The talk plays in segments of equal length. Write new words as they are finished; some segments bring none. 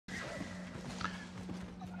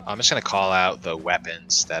I'm just gonna call out the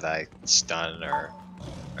weapons that I stun or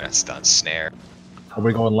not stun, snare. Are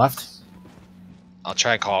we going left? I'll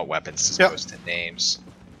try and call it weapons as Yep. opposed to names.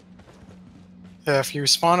 Yeah, if you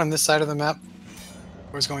spawn on this side of the map,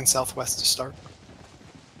 I was going southwest to start.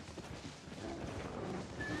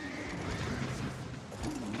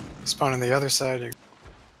 Spawn on the other side.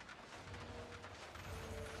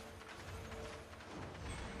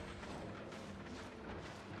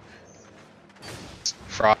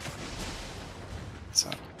 Fraud. So,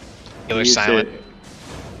 Healer silent.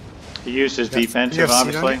 He used his Yeah. defensive, You have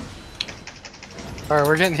seed on obviously. you? Alright,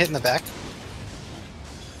 we're getting hit in the back.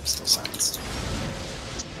 Still silenced.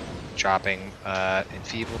 Dropping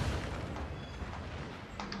enfeeble.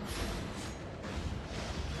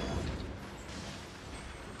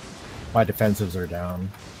 My defensives are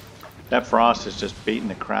down. That frost is just beating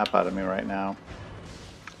the crap out of me right now.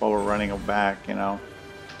 While we're running back, you know.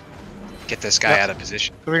 Get this guy Yep. out of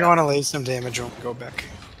position. So we want to lay some damage when we go back.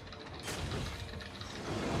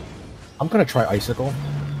 I'm gonna try Icicle.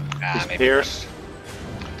 He's Maybe. pierced.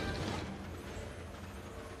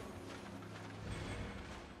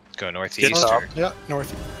 Go northeast. Top. Or... Yeah,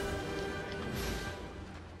 north.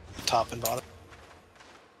 Top and bottom.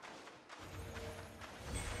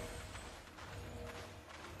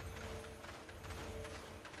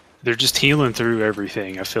 They're just healing through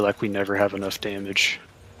everything. I feel like we never have enough damage.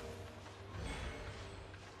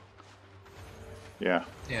 Yeah.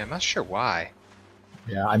 Yeah, I'm not sure why.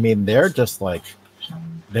 Yeah, I mean they're just like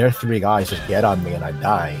their three guys just get on me and I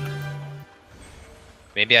die.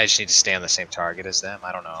 Maybe I just need to stay on the same target as them.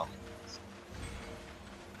 I don't know.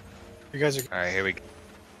 You guys are. All right, here we go.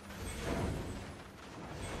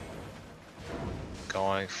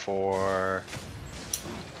 Going for.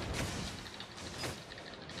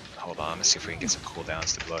 Hold on, let's see if we can get some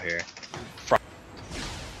cooldowns to blow here.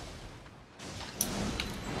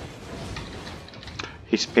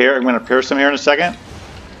 He's pierced. I'm going to pierce him here in a second.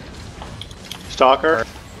 Stalker.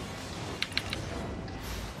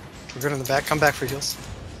 We're good in the back. Come back for heals.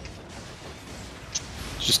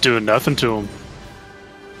 Just doing nothing to them.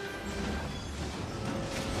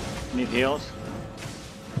 Need heals.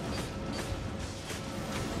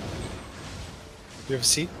 You have a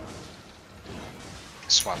seat?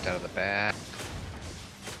 Swapped out of the back.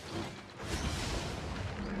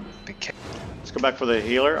 Big kick. Let's go back for the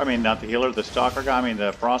healer. I mean, not the healer, the stalker guy. I mean,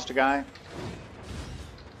 the frost guy.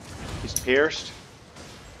 He's pierced.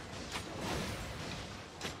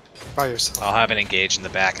 By yourself. I'll have it engaged in the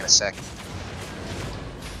back in a sec.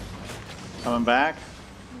 Coming back.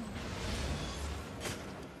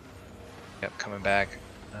 Yep, coming back.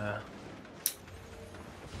 Come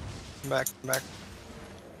back. Come back.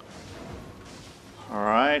 All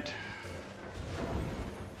right.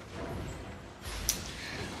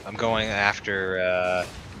 I'm going after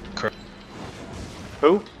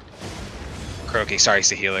Who? Croaky. Sorry, he's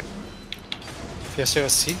the healer. Yes, you have a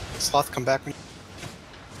seat. Sloth, come back. Okay,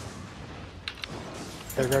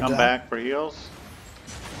 grab Come that. back for heals.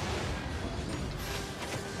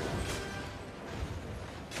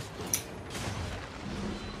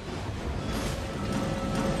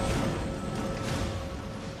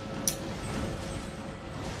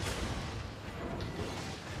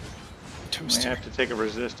 We have to take a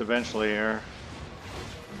resist eventually here.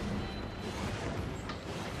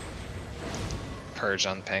 Purge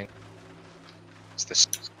on ping. It's this.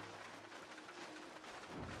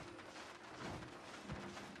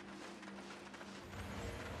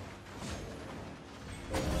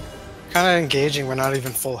 Kind of engaging. We're not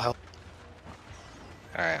even full health.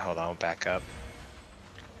 All right, hold on. We'll back up.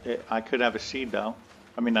 I could have a seed though.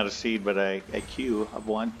 I mean, not a seed, but a Q of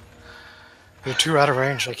one. You're too out of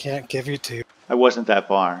range. I can't give you to you. I wasn't that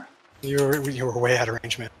far. You were way out of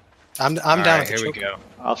range, man. I'm All down right, with the here we choke. go.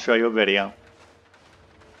 I'll show you a video.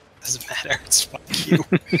 Doesn't matter. It's fuck you.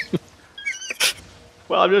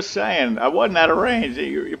 Well, I'm just saying, I wasn't out of range.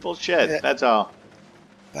 You're full shit. Yeah. That's all.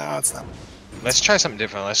 No, it's not. Let's try something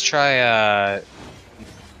different. Let's try. I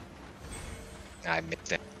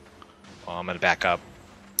missed it. Well, I'm gonna back up.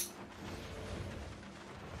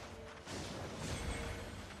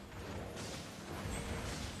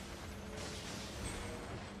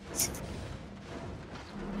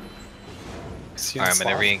 See All right, I'm the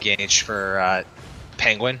gonna sloth? re-engage for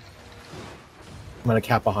Penguin. I'm gonna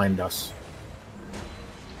cap behind us.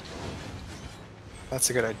 That's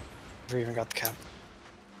a good idea. We even got the cap.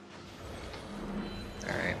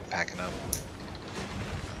 All right, backing up.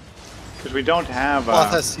 Because we don't have.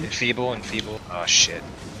 Sloth has seat. Enfeeble. Oh shit.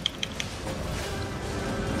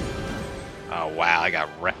 Oh wow, I got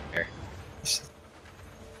wrecked there.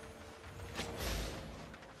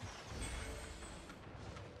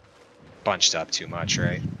 bunched up too much,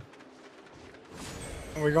 right?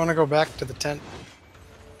 We're going to go back to the tent.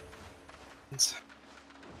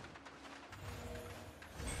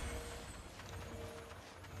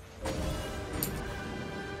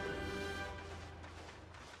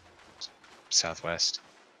 Southwest.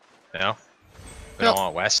 No? We Yep. don't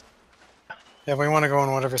want west? Yeah, we want to go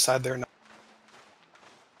on whatever side they're not.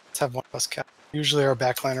 Let's have one of us cap. Usually our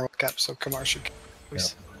backliner will cap, so Kamar should cap.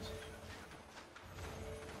 Please.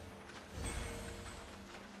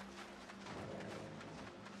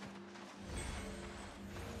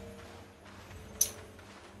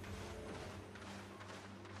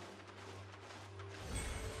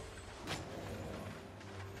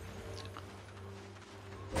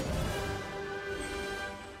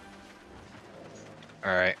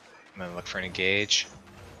 Alright, I'm gonna look for an engage.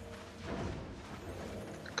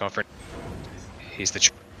 Going for. He's the.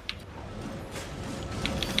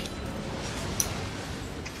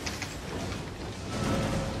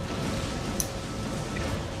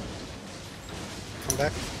 Come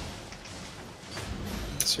back.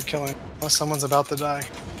 Unless you're killing. Unless someone's about to die.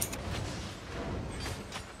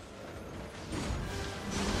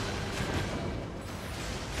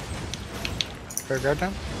 Fair guard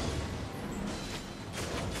down.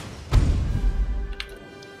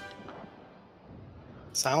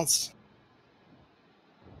 Silence.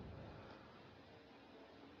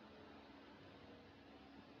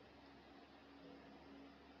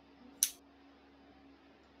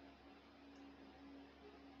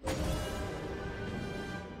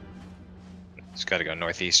 Just gotta go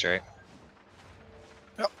northeast, right?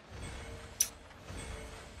 Yep.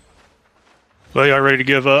 Well, y'all ready to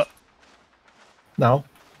give up? No.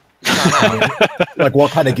 Like,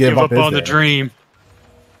 what kind of give up is on there? the dream.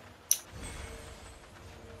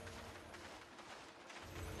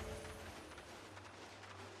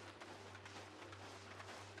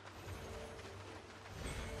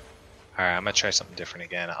 Alright, I'm gonna try something different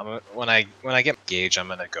again. When I get engaged, I'm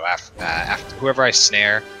gonna go after whoever I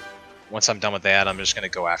snare. Once I'm done with that, I'm just gonna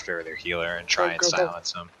go after their healer and try and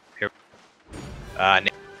silence them. Here.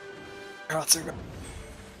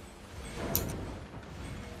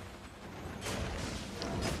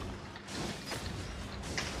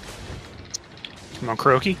 Come on,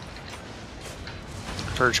 Croaky.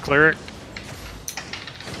 Purge Cleric.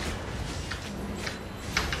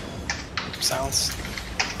 Silence.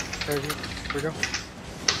 There we go.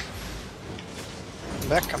 Come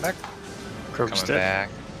back, come back. Croak's Coming dead. back.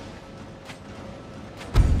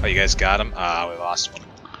 Oh, you guys got him? Ah, we lost one.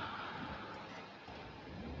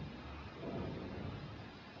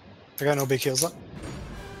 I got no big heals up.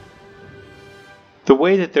 The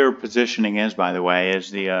way that their positioning is, by the way,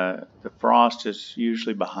 is the frost is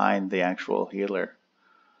usually behind the actual healer,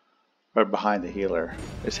 or behind the healer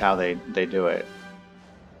is how they do it.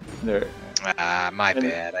 They're, My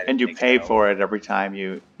bad. and you pay for it every time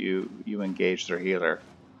you engage their healer.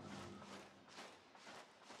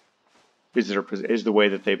 Is the way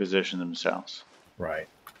that they position themselves. Right.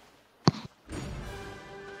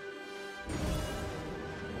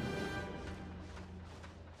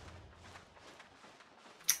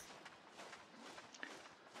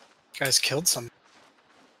 Guys killed some.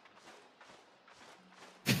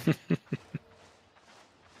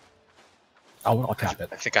 I'll cap it.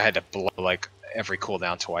 I think I had to blow like every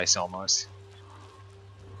cooldown twice almost.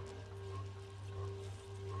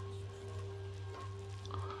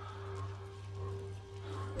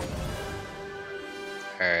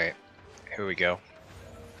 Alright, here we go.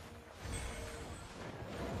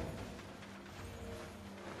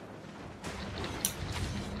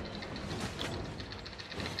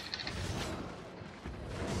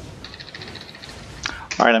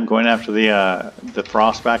 All right, I'm going after the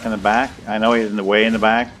frost back in the back. I know he's in the way in the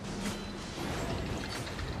back.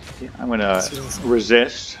 I'm gonna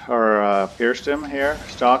resist or pierce him here,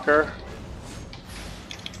 Stalker.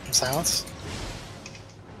 Silence.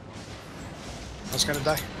 I was gonna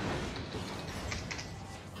die.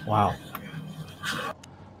 Wow.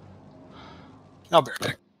 I'll bear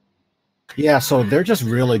back. Yeah, so they're just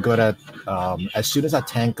really good at as soon as that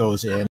tank goes in,